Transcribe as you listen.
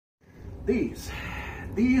These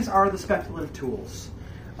are the speculative tools.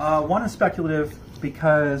 One is speculative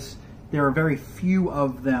because there are very few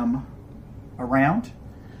of them around.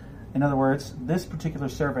 In other words, this particular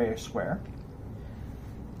surveyor square,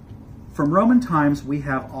 from Roman times, we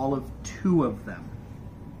have all of 2 of them.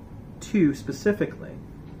 2 specifically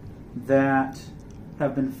that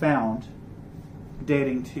have been found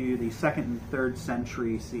dating to the 2nd and 3rd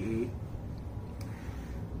century CE.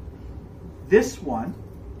 This one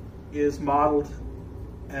is modeled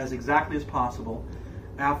as exactly as possible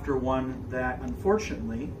after one that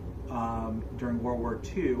unfortunately during World War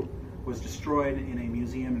II was destroyed in a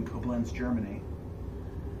museum in Koblenz, Germany.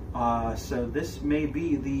 So this may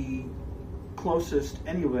be the closest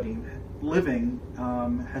anybody living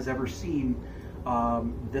has ever seen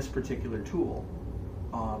this particular tool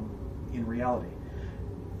in reality.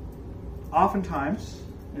 Oftentimes,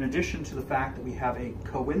 in addition to the fact that we have a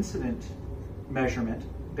coincident measurement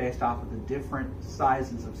based off of the different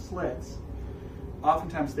sizes of slits,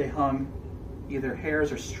 oftentimes they hung either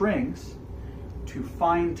hairs or strings to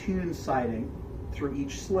fine-tune sighting through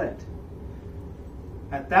each slit.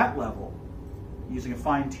 At that level, using a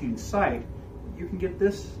fine-tuned sight, you can get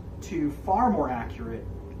this to far more accurate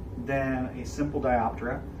than a simple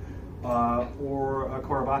dioptra or a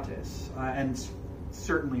Corabates, and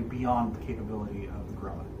certainly beyond the capability of the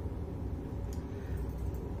Groma.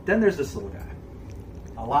 Then there's this little guy.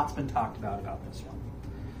 A lot's been talked about this one.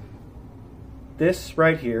 This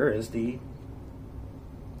right here is the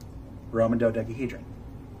Roman dodecahedron.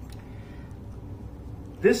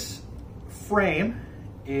 This frame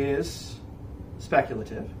is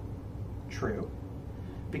speculative, true,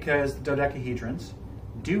 because the dodecahedrons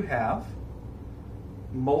do have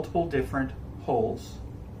multiple different holes.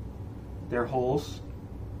 Their holes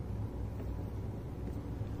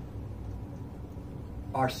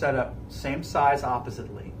are set up same size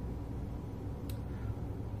oppositely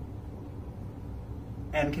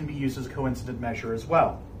and can be used as a coincident measure as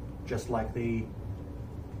well, just like the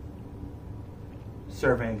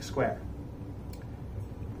surveying square.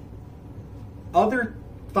 Other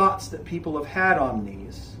thoughts that people have had on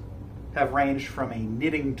these have ranged from a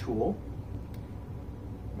knitting tool,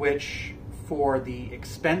 which for the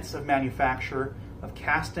expense of manufacture of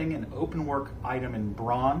casting an open work item in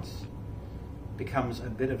bronze becomes a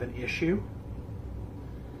bit of an issue,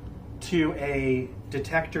 to a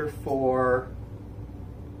detector for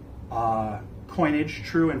coinage,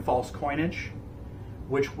 true and false coinage,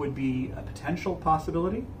 which would be a potential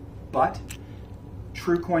possibility, but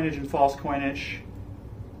true coinage and false coinage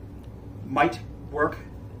might work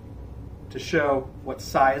to show what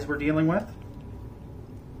size we're dealing with,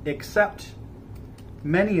 except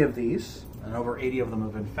many of these, and over 80 of them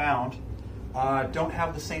have been found, don't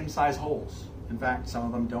have the same size holes. In fact, some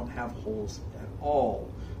of them don't have holes at all,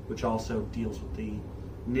 which also deals with the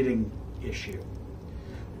knitting issue.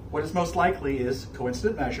 What is most likely is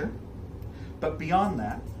coincident measure, but beyond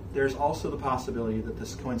that, there's also the possibility that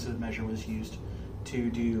this coincident measure was used to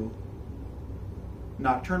do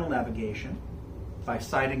nocturnal navigation by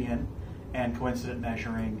sighting in and coincident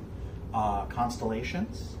measuring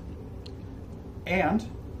constellations. And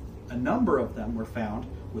a number of them were found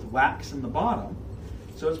with wax in the bottom,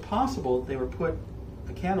 so it's possible that they were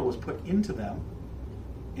the candle was put into them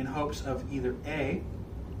in hopes of either A,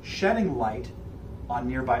 shedding light on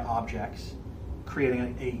nearby objects,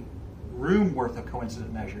 creating a room worth of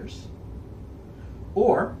coincident measures,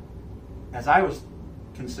 or, as I was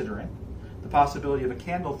considering, the possibility of a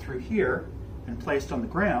candle through here and placed on the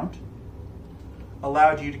ground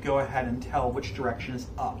allowed you to go ahead and tell which direction is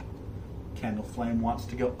up. Candle flame wants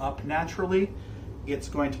to go up naturally, it's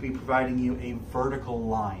going to be providing you a vertical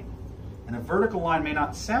line. And a vertical line may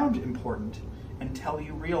not sound important until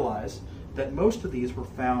you realize that most of these were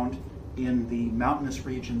found in the mountainous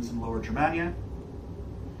regions in Lower Germania.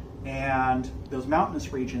 And those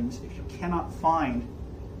mountainous regions, if you cannot find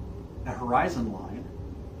a horizon line,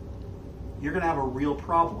 you're going to have a real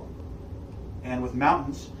problem. And with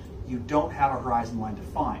mountains, you don't have a horizon line to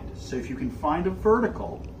find. So if you can find a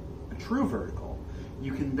vertical, a true vertical,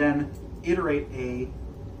 you can then iterate a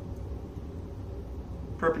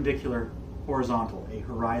perpendicular horizontal, a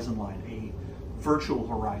horizon line, a virtual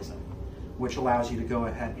horizon, which allows you to go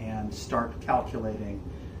ahead and start calculating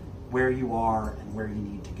where you are and where you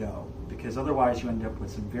need to go. Because otherwise you end up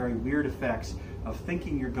with some very weird effects of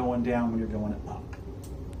thinking you're going down when you're going up.